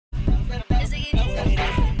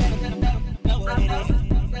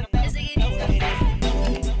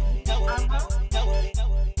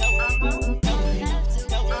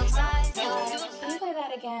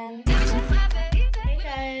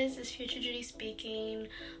speaking.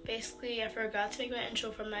 Basically, I forgot to make my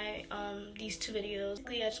intro for my these two videos.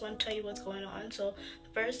 Basically, I just want to tell you what's going on. So the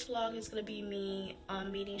first vlog is going to be me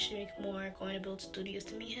meeting Shameik Moore, going to Build Studios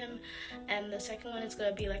to meet him, and the second one is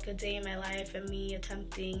going to be like a day in my life and me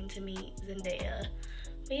attempting to meet Zendaya.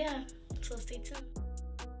 But yeah, so stay tuned.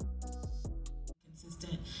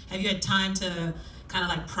 Consistent. Have you had time to kind of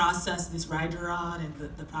like process this ride you're on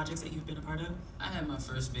and the projects that you've been a part of? I had my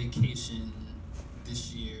first vacation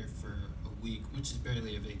this year for a week, which is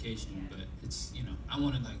barely a vacation, but it's, you know, I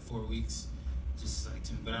wanted like 4 weeks, just like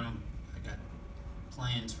but I got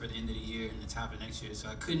plans for the end of the year and the top of next year, so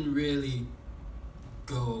I couldn't really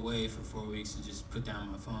go away for 4 weeks and just put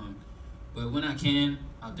down my phone. But when I can,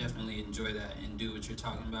 I'll definitely enjoy that and do what you're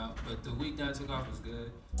talking about. But the week that I took off was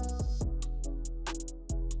good.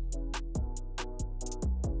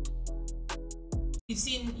 We've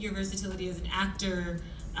seen your versatility as an actor.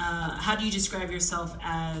 How do you describe yourself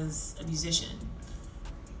as a musician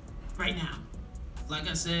right now? Like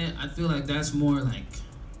I said, I feel like that's more like,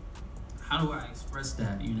 how do I express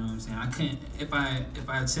that? You know what I'm saying? I couldn't, if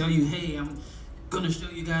I tell you, hey, I'm gonna show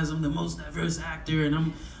you guys I'm the most diverse actor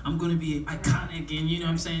and I'm gonna be iconic, and you know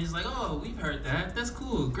what I'm saying? It's like, oh, we've heard that. That's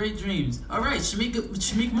cool. Great dreams. All right,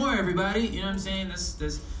 Shameik Moore, everybody. You know what I'm saying?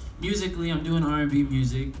 That's musically, I'm doing R&B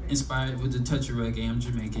music, inspired with a touch of reggae. I'm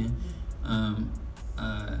Jamaican,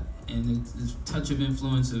 and it's a touch of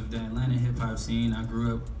influence of the Atlanta hip hop scene. I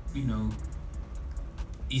grew up, you know,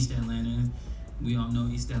 East Atlanta. We all know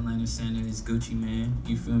East Atlanta Center is Gucci Man.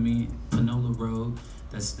 You feel me? Panola Road.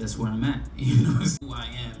 That's where I'm at. You know, who I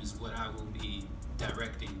am is what I will be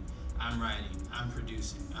directing. I'm writing. I'm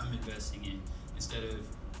producing. I'm investing in, instead of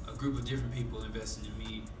a group of different people investing in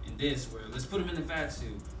me in this, where let's put him in the fat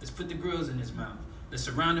suit, let's put the grills in his mouth, let's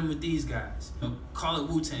surround him with these guys, you know, call it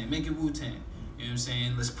Wu Tang, make it Wu Tang, you know what I'm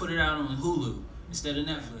saying? Let's put it out on Hulu instead of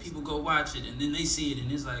Netflix. People go watch it and then they see it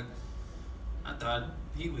and it's like, I thought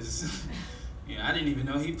he was, you know, I didn't even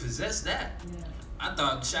know he possessed that. Yeah. I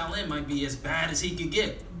thought Shaolin might be as bad as he could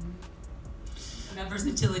get. And that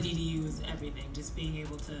versatility to you is everything, just being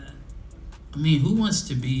able to... I mean, who wants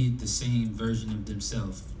to be the same version of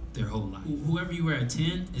themselves their whole life? Whoever you were at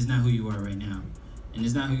 10 is not who you are right now. And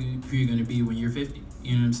it's not who you're going to be when you're 50.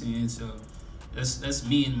 You know what I'm saying? So that's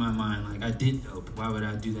me in my mind. Like, I did dope. Why would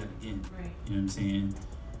I do that again? Right. You know what I'm saying?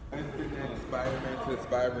 Spider-Man to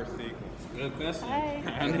Spider sequence. Good question. Hi.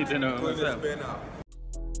 I need to know what's up.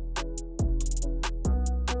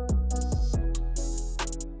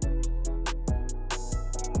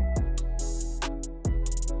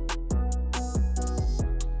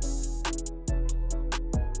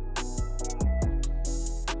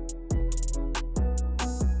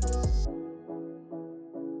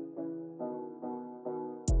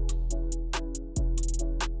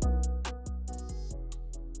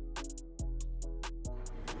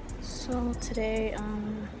 So today,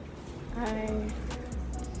 I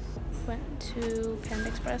went to Panda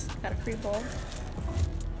Express, got a free bowl.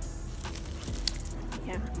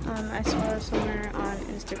 Yeah, I saw somewhere on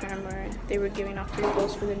Instagram where they were giving out free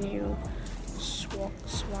bowls for the new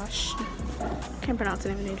swash. Can't pronounce the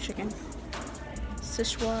name of the new chicken.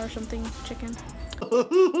 Sichwa or something chicken.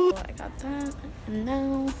 So I got that, and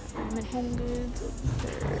now I'm at Home Goods with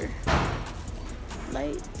their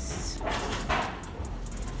lights.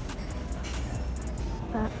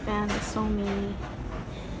 That fan is so me.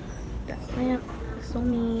 That lamp is so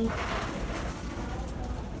me.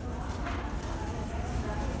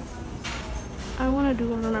 I want to do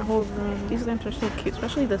one in my whole room. These lamps are so cute,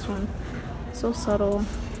 especially this one. So subtle,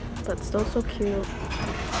 but still so cute.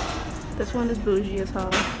 This one is bougie as hell.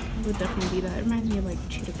 It would definitely be that. It reminds me of like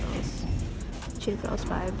Cheetah Girls. Cheetah Girls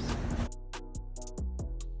vibes.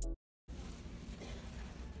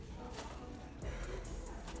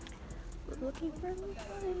 Looking for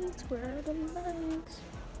lights. Where are the lights?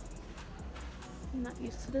 I'm not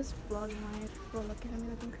used to this vlogging life. Well, look at me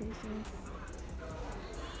looking crazy.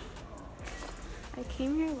 I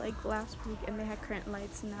came here like last week and they had current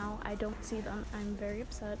lights. Now I don't see them. I'm very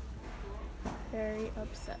upset. Very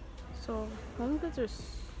upset. So Home Goods are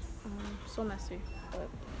so messy. But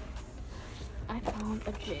I found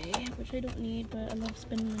a J, which I don't need, but I love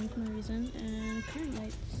spending money for no reason. And current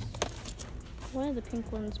lights. One of the pink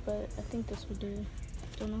ones, but I think this will do.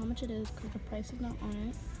 Don't know how much it is because the price is not on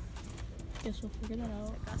it. Guess we'll figure that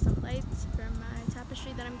out. I got some lights for my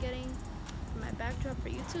tapestry that I'm getting for my backdrop for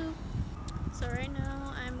YouTube. So right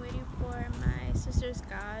now I'm waiting for my sister's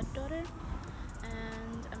goddaughter,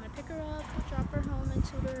 and I'm gonna pick her up, drop her home, and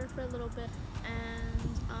tutor her for a little bit.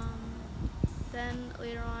 And then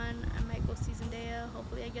later on I might go see Zendaya.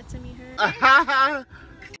 Hopefully I get to meet her.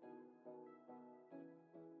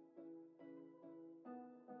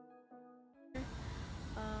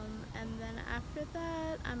 then after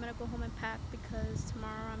that, I'm gonna go home and pack because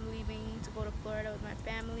tomorrow I'm leaving to go to Florida with my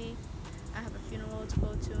family. I have a funeral to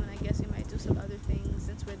go to, and I guess we might do some other things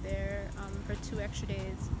since we're there for 2 extra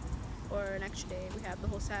days, or an extra day. We have the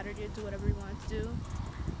whole Saturday to do whatever we want to do.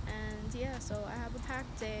 And yeah, so I have a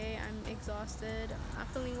packed day. I'm exhausted. I'm not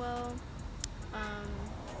feeling well.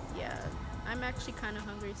 Yeah, I'm actually kind of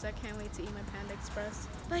hungry, so I can't wait to eat my Panda Express.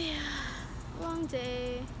 But yeah, long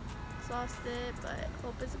day, exhausted, but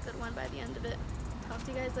hope it's a good one by the end of it. Talk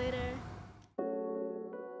to you guys later.